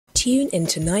Tune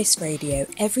into Nice Radio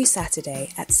every Saturday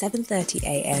at 7:30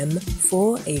 a.m.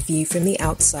 for A View from the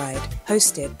Outside,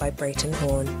 hosted by Brereton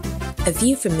Horne. A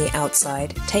View from the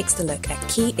Outside takes a look at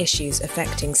key issues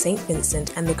affecting St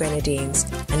Vincent and the Grenadines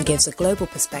and gives a global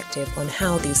perspective on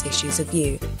how these issues are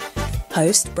viewed.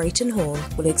 Host Brereton Horne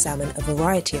will examine a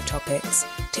variety of topics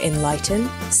to enlighten,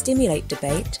 stimulate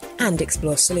debate, and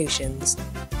explore solutions.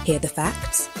 Hear the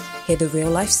facts, hear the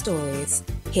real-life stories,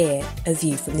 hear A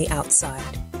View from the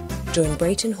Outside. Join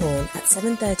Brereton Horne at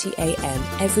 7:30 a.m.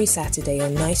 every Saturday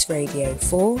on Nice Radio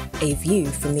for A View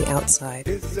from the Outside.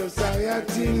 This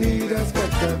society needs a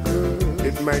spectacle.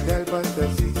 It might help us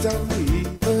to see some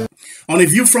people. On A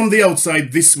View from the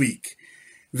Outside this week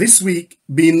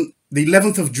being the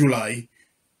 11th of July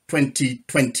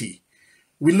 2020,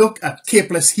 we look at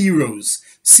Capeless Heroes,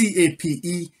 Capeless,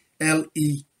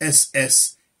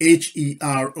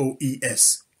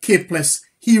 Capeless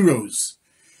Heroes,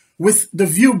 with the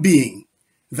view being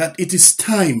that it is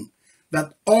time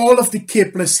that all of the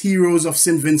capeless heroes of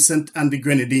St Vincent and the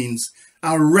Grenadines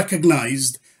are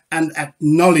recognized and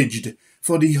acknowledged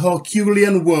for the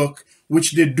herculean work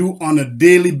which they do on a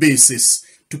daily basis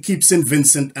to keep St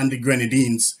Vincent and the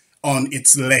Grenadines on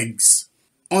its legs.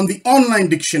 On the online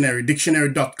dictionary,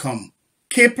 dictionary.com,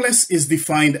 capeless is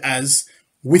defined as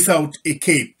without a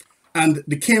cape, and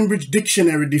the Cambridge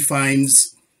Dictionary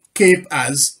defines cape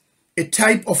as a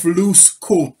type of loose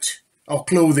coat or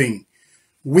clothing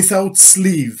without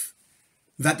sleeve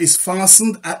that is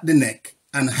fastened at the neck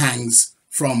and hangs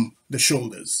from the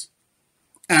shoulders.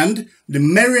 And the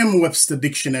Merriam-Webster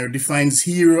Dictionary defines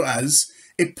hero as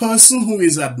a person who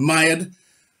is admired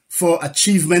for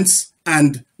achievements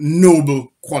and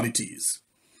noble qualities.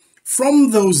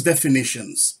 From those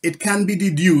definitions, it can be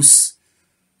deduced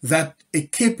that a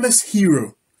capeless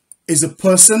hero is a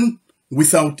person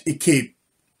without a cape.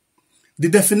 The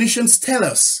definitions tell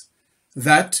us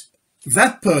that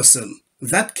that person,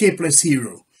 that capeless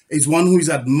hero, is one who is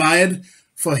admired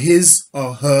for his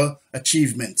or her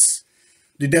achievements.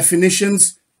 The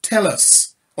definitions tell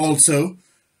us also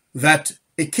that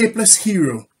a capeless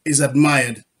hero is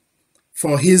admired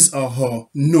for his or her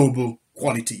noble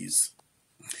qualities.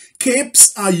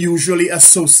 Capes are usually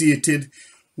associated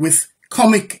with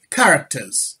comic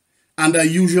characters and are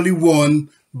usually worn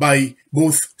by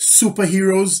both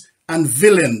superheroes and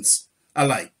villains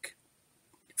alike.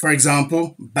 For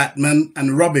example, Batman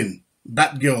and Robin,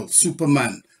 Batgirl,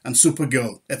 Superman and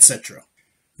Supergirl, etc.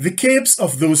 The capes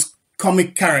of those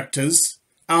comic characters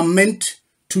are meant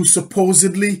to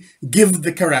supposedly give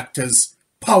the characters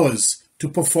powers to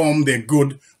perform their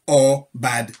good or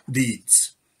bad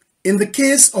deeds. In the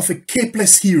case of a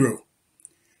capeless hero,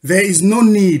 there is no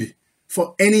need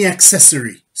for any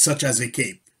accessory such as a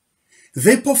cape.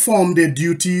 They perform their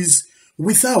duties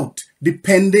without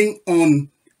depending on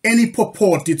any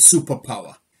purported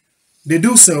superpower. They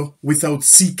do so without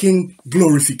seeking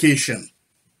glorification.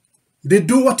 They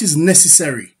do what is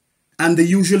necessary, and they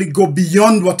usually go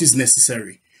beyond what is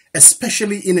necessary,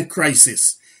 especially in a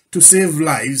crisis, to save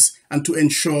lives and to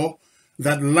ensure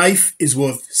that life is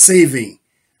worth saving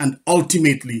and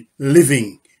ultimately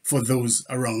living for those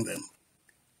around them.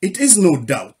 It is no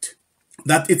doubt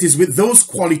that it is with those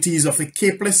qualities of a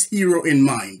capeless hero in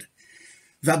mind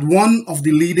that one of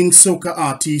the leading soca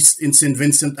artists in St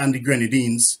Vincent and the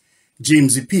Grenadines,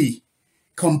 James P.,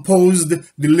 composed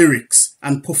the lyrics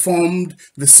and performed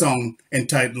the song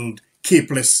entitled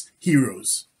Capeless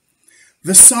Heroes.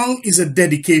 The song is a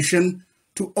dedication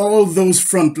to all those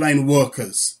frontline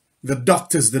workers, the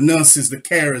doctors, the nurses, the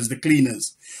carers, the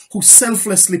cleaners, who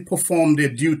selflessly perform their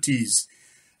duties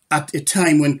at a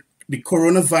time when the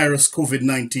coronavirus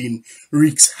COVID-19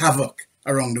 wreaks havoc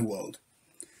around the world.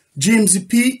 James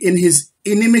P., in his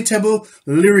inimitable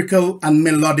lyrical and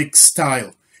melodic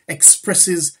style,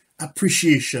 expresses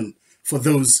appreciation for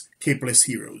those capeless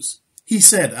heroes. He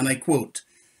said, and I quote,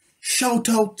 "Shout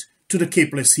out to the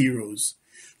capeless heroes.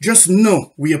 Just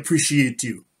know we appreciate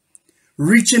you.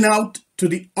 Reaching out to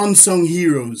the unsung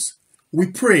heroes, we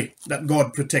pray that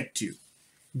God protect you,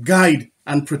 guide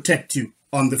and protect you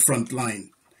on the front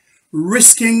line.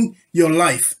 Risking your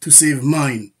life to save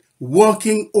mine,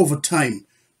 working overtime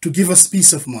to give us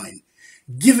peace of mind,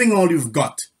 giving all you've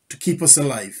got to keep us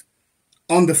alive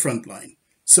on the front line.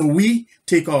 So we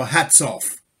take our hats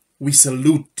off. We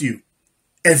salute you,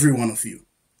 every one of you."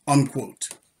 Unquote.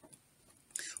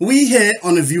 We here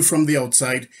on A View from the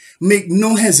Outside make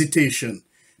no hesitation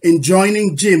in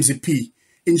joining James P.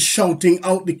 in shouting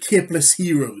out the capeless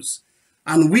heroes,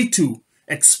 and we too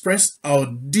express our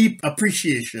deep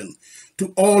appreciation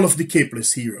to all of the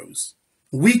capeless heroes.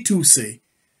 We too say,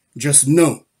 just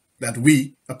know that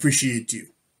we appreciate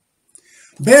you.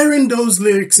 Bearing those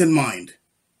lyrics in mind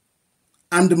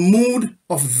and the mood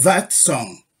of that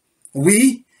song,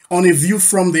 we, on a view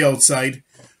from the outside,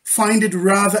 find it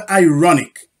rather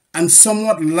ironic and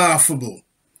somewhat laughable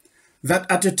that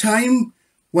at a time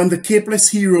when the Capeless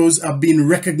heroes are being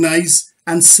recognized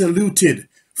and saluted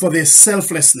for their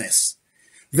selflessness,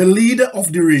 the leader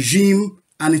of the regime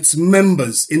and its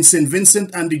members in St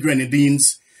Vincent and the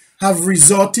Grenadines have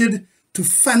resorted to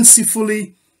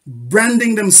fancifully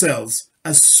branding themselves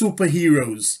as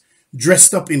superheroes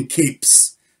dressed up in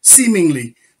capes,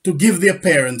 seemingly to give the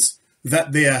appearance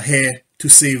that they are here to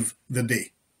save the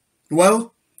day.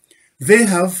 Well, they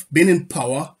have been in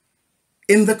power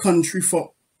in the country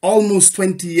for almost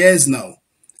 20 years now,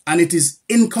 and it is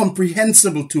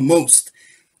incomprehensible to most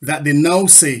that they now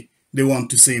say they want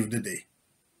to save the day.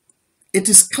 It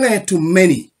is clear to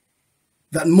many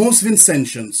that most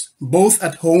Vincentians, both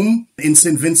at home in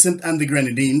St Vincent and the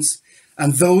Grenadines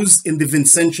and those in the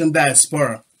Vincentian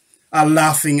diaspora, are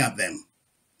laughing at them.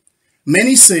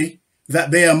 Many say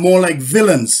that they are more like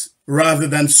villains rather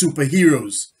than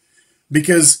superheroes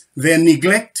because their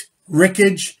neglect,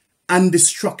 wreckage, and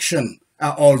destruction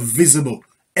are all visible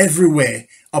everywhere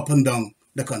up and down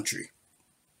the country.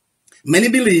 Many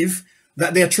believe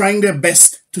that they are trying their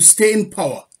best to stay in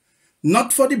power,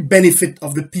 not for the benefit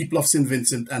of the people of St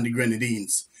Vincent and the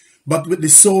Grenadines, but with the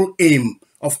sole aim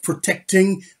of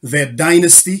protecting their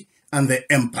dynasty and their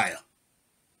empire.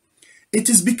 It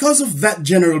is because of that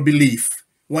general belief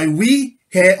why we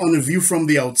here on A View from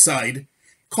the Outside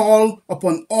call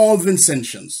upon all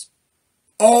Vincentians,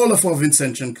 all of our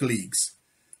Vincentian colleagues,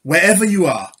 wherever you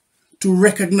are, to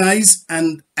recognize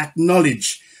and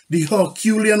acknowledge the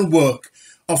herculean work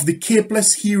of the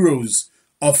Capeless heroes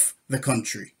of the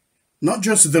country, not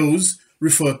just those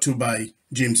referred to by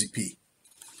James P.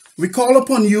 We call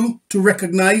upon you to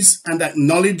recognize and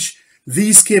acknowledge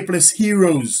these Capeless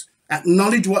heroes,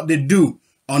 acknowledge what they do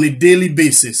on a daily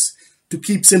basis to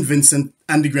keep St. Vincent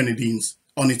and the Grenadines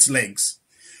on its legs.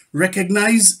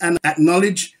 Recognize and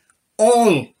acknowledge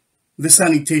all the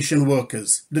sanitation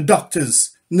workers, the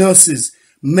doctors, nurses,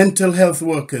 mental health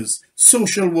workers,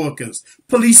 social workers,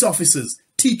 police officers,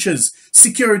 teachers,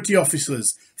 security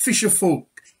officers, fisher folk,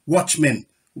 watchmen,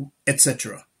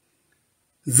 etc.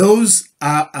 Those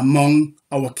are among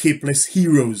our Capeless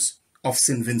heroes of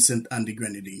St. Vincent and the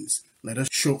Grenadines. Let us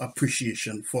show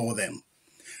appreciation for them.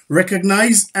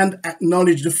 Recognize and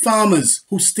acknowledge the farmers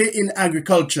who stay in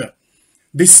agriculture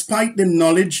despite the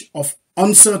knowledge of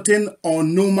uncertain or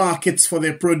no markets for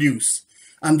their produce,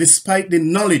 and despite the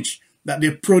knowledge that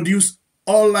their produce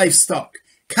or livestock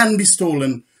can be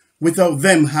stolen without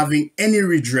them having any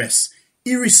redress,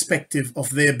 irrespective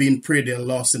of there being their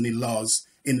loss in the laws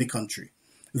in the country.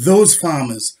 Those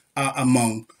farmers are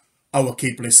among our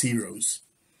Capeless heroes.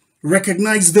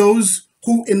 Recognize those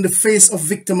who, in the face of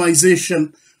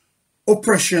victimization,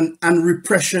 oppression, and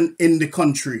repression in the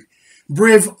country,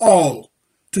 brave all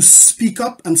to speak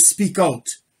up and speak out,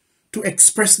 to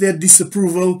express their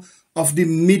disapproval of the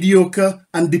mediocre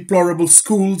and deplorable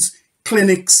schools,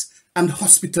 clinics, and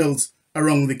hospitals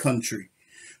around the country.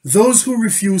 Those who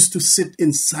refuse to sit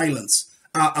in silence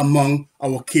are among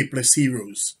our Capeless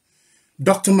heroes.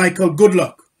 Dr. Michael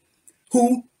Goodluck,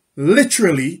 who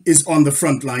literally is on the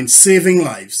front line saving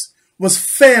lives, was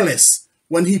fearless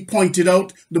when he pointed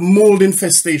out the mold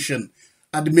infestation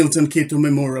at the Milton Cato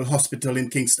Memorial Hospital in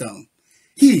Kingstown.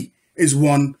 He is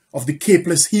one of the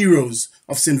Capeless heroes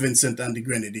of St. Vincent and the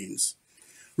Grenadines.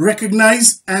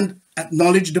 Recognize and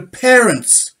acknowledge the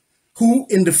parents who,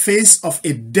 in the face of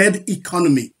a dead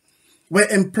economy, where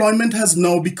employment has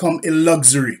now become a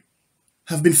luxury,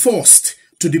 have been forced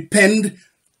to depend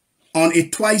on a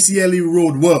twice-yearly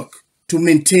road work to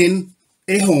maintain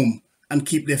a home and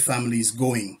keep their families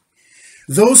going.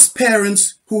 Those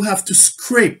parents who have to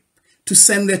scrape to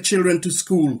send their children to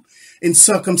school in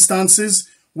circumstances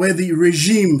where the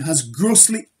regime has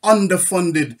grossly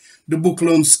underfunded the book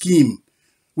loan scheme,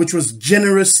 which was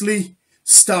generously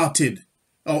started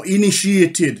or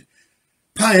initiated,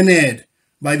 pioneered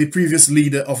by the previous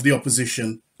leader of the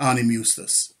opposition, Arnim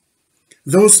Eustace.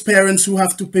 Those parents who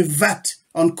have to pay VAT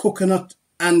on coconut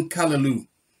and callaloo.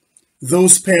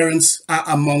 Those parents are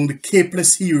among the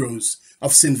Capeless heroes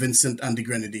of St. Vincent and the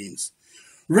Grenadines.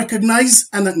 Recognize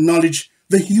and acknowledge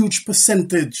the huge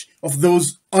percentage of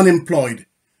those unemployed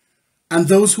and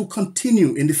those who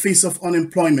continue in the face of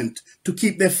unemployment to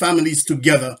keep their families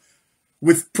together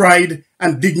with pride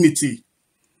and dignity.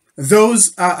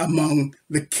 Those are among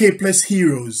the Capeless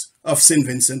heroes of St.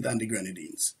 Vincent and the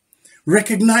Grenadines.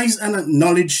 Recognize and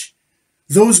acknowledge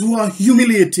those who are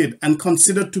humiliated and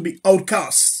considered to be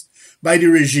outcasts by the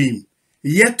regime,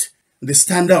 yet They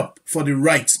stand up for the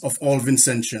rights of all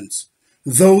Vincentians.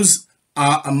 Those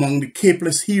are among the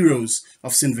capeless heroes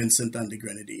of St Vincent and the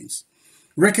Grenadines.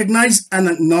 Recognize and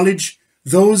acknowledge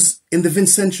those in the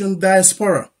Vincentian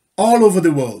diaspora all over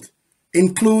the world,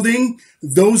 including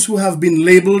those who have been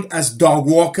labeled as dog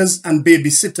walkers and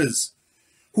babysitters,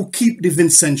 who keep the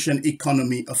Vincentian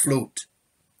economy afloat.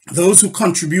 Those who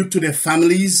contribute to their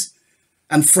families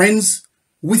and friends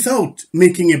without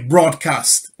making a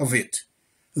broadcast of it.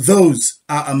 Those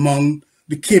are among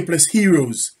the capeless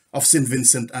heroes of St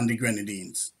Vincent and the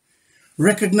Grenadines.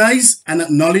 Recognize and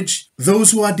acknowledge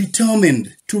those who are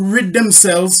determined to rid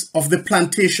themselves of the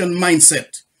plantation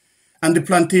mindset and the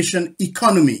plantation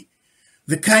economy,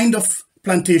 the kind of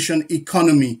plantation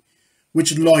economy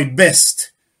which Lloyd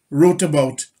Best wrote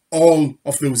about all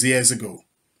of those years ago.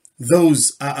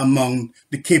 Those are among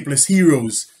the capeless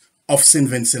heroes of St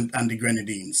Vincent and the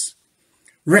Grenadines.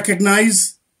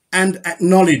 Recognize and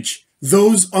acknowledge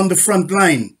those on the front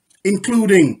line,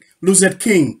 including Luzette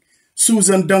King,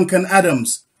 Susan Duncan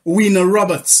Adams, Weena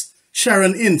Roberts,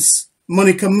 Sharon Ince,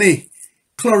 Monica May,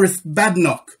 Clorith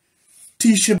Badnock,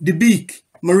 Tisha DeBeek,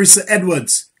 Marissa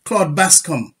Edwards, Claude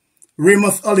Bascom,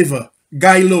 Raymond Oliver,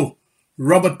 Guy Lowe,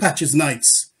 Robert Patches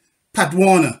Knights, Pat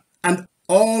Warner, and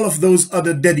all of those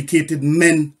other dedicated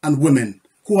men and women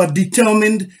who are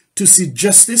determined to see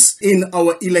justice in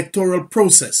our electoral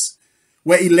process,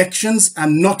 where elections are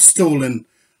not stolen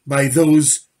by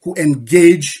those who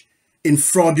engage in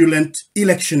fraudulent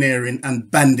electioneering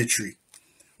and banditry.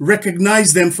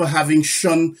 Recognize them for having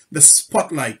shone the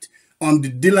spotlight on the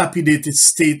dilapidated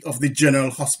state of the General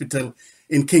Hospital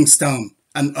in Kingstown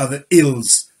and other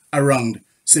ills around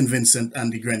St. Vincent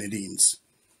and the Grenadines.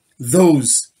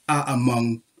 Those are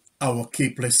among our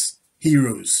capeless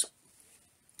heroes.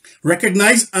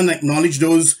 Recognize and acknowledge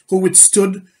those who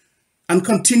withstood and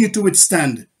continue to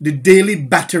withstand the daily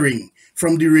battering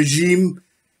from the regime,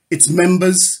 its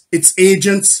members, its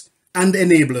agents, and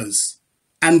enablers,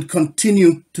 and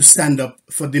continue to stand up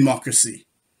for democracy.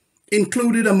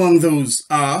 Included among those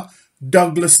are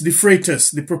Douglas De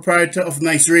Freitas, the proprietor of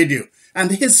Nice Radio,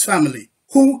 and his family,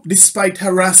 who, despite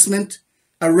harassment,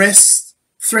 arrests,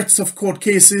 threats of court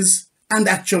cases, and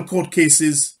actual court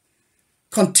cases,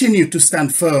 continue to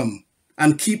stand firm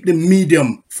and keep the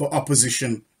medium for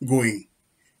opposition going.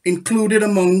 Included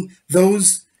among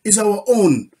those is our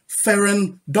own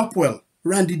Ferren Dopwell,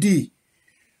 Randy D.,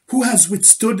 who has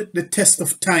withstood the test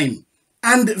of time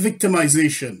and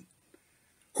victimization,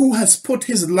 who has put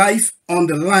his life on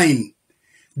the line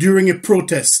during a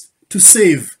protest to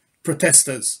save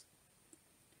protesters,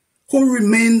 who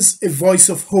remains a voice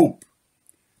of hope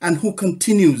and who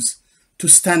continues to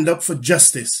stand up for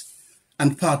justice,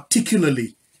 and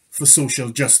particularly for social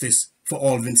justice for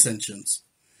all Vincentians.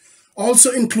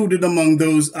 Also included among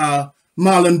those are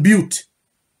Marlon Butte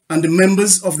and the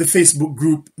members of the Facebook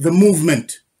group The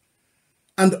Movement,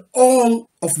 and all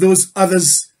of those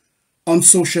others on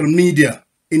social media,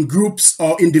 in groups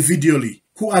or individually,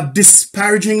 who are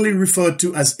disparagingly referred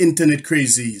to as internet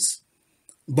crazies,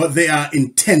 but they are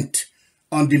intent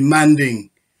on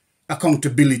demanding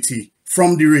accountability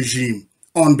from the regime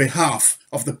on behalf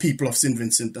of the people of St.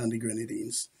 Vincent and the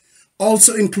Grenadines.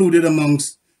 Also included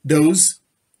amongst those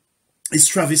is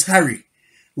Travis Harry,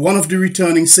 one of the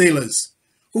returning sailors,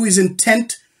 who is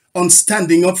intent on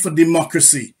standing up for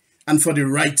democracy and for the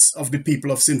rights of the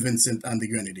people of St. Vincent and the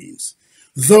Grenadines.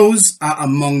 Those are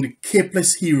among the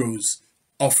capeless heroes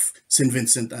of St.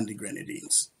 Vincent and the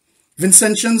Grenadines.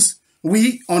 Vincentians,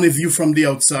 we, on A View from the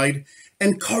Outside,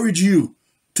 encourage you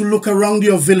to look around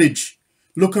your village,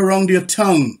 look around your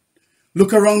town,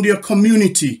 look around your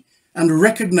community, and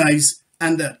recognize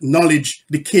and acknowledge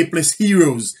the capeless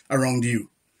heroes around you.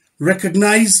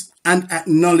 Recognize and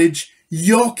acknowledge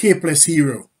your capeless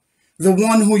hero, the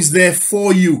one who is there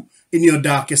for you in your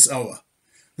darkest hour,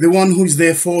 the one who is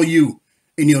there for you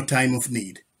in your time of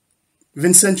need.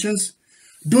 Vincentians,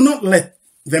 do not let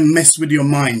them mess with your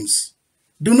minds.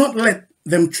 Do not let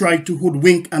them try to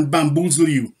hoodwink and bamboozle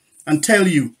you and tell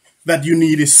you that you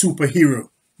need a superhero,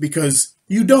 because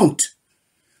you don't.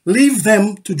 Leave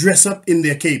them to dress up in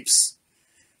their capes.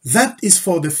 That is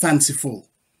for the fanciful.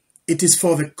 It is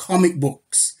for the comic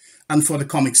books and for the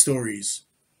comic stories.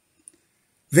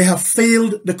 They have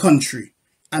failed the country,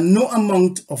 and no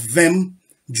amount of them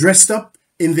dressed up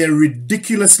in their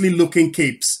ridiculously looking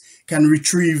capes can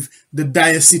retrieve the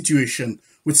dire situation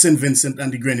which St. Vincent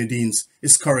and the Grenadines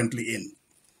is currently in.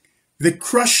 They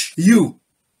crush you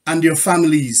and your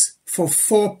families for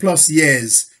 4+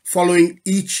 years following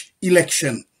each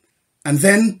election. And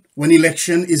then, when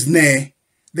election is near,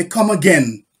 they come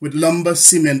again with lumber,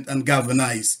 cement, and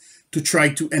galvanize to try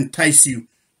to entice you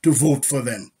to vote for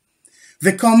them.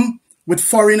 They come with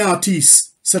foreign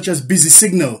artists such as Busy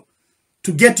Signal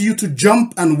to get you to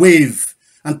jump and wave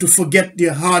and to forget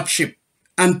their hardship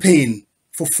and pain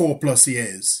for 4+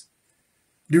 years.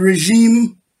 The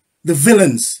regime, the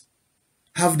villains,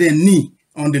 have their knee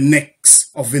on the necks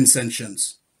of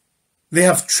Vincentians. They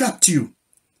have trapped you,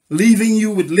 leaving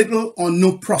you with little or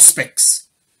no prospects,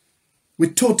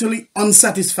 with totally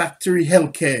unsatisfactory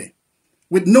health care,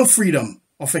 with no freedom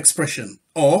of expression,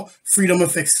 or freedom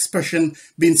of expression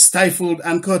being stifled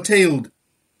and curtailed.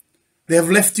 They have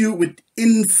left you with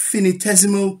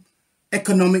infinitesimal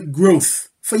economic growth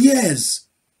for years,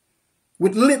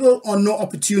 with little or no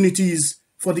opportunities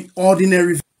for the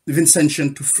ordinary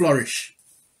Vincentian to flourish.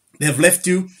 They have left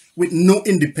you with no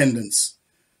independence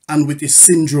and with a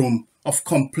syndrome of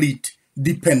complete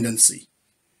dependency.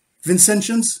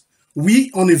 Vincentians,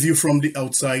 we on A View from the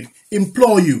Outside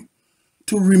implore you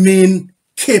to remain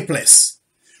capeless,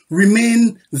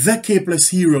 remain the capeless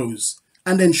heroes,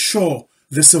 and ensure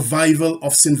the survival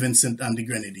of St Vincent and the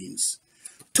Grenadines.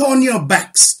 Turn your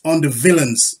backs on the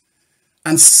villains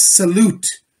and salute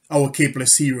our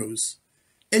capeless heroes.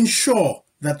 Ensure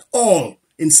that all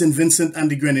in St Vincent and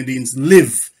the Grenadines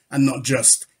live and not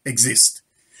just exist.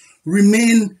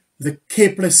 Remain the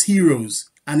capeless heroes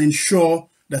and ensure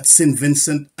that St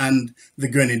Vincent and the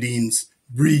Grenadines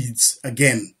breathes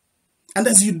again. And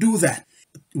as you do that,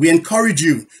 we encourage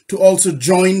you to also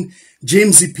join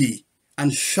Jamesy P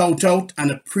and shout out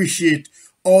and appreciate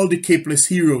all the capeless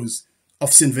heroes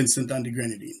of St Vincent and the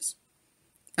Grenadines.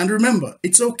 And remember,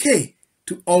 it's okay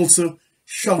to also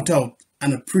shout out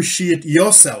and appreciate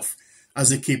yourself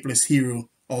as a capeless hero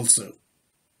also.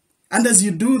 And as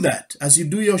you do that, as you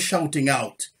do your shouting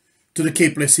out to the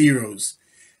capeless heroes,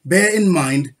 bear in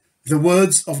mind the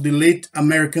words of the late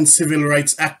American civil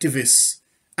rights activist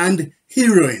and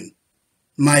heroine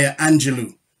Maya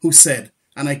Angelou, who said,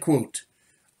 and I quote,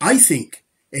 "I think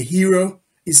a hero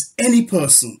is any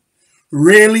person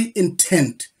really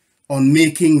intent on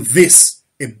making this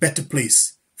a better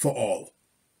place for all."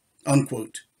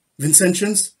 Unquote.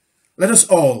 Vincentians, let us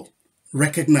all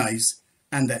recognize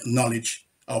and acknowledge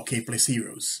our capeless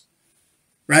heroes.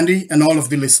 Randy and all of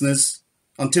the listeners,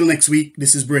 until next week,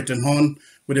 this is Brereton Horne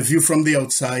with A View from the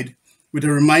Outside, with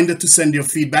a reminder to send your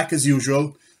feedback as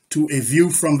usual to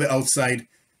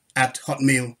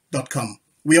aviewfromtheoutside@hotmail.com.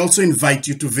 We also invite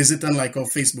you to visit and like our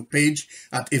Facebook page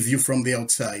at A View from the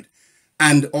Outside,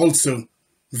 and also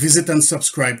visit and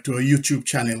subscribe to our YouTube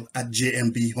channel at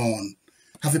JMB Horne.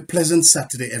 Have a pleasant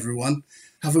Saturday, everyone.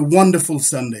 Have a wonderful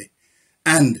Sunday,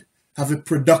 and have a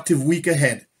productive week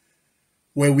ahead,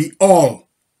 where we all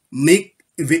make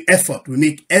the effort, we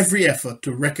make every effort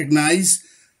to recognize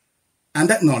and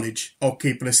acknowledge our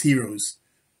capeless heroes,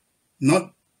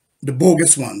 not the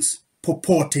bogus ones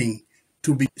purporting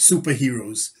to be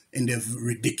superheroes in their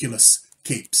ridiculous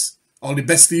capes. All the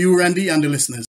best to you, Randy, and the listeners.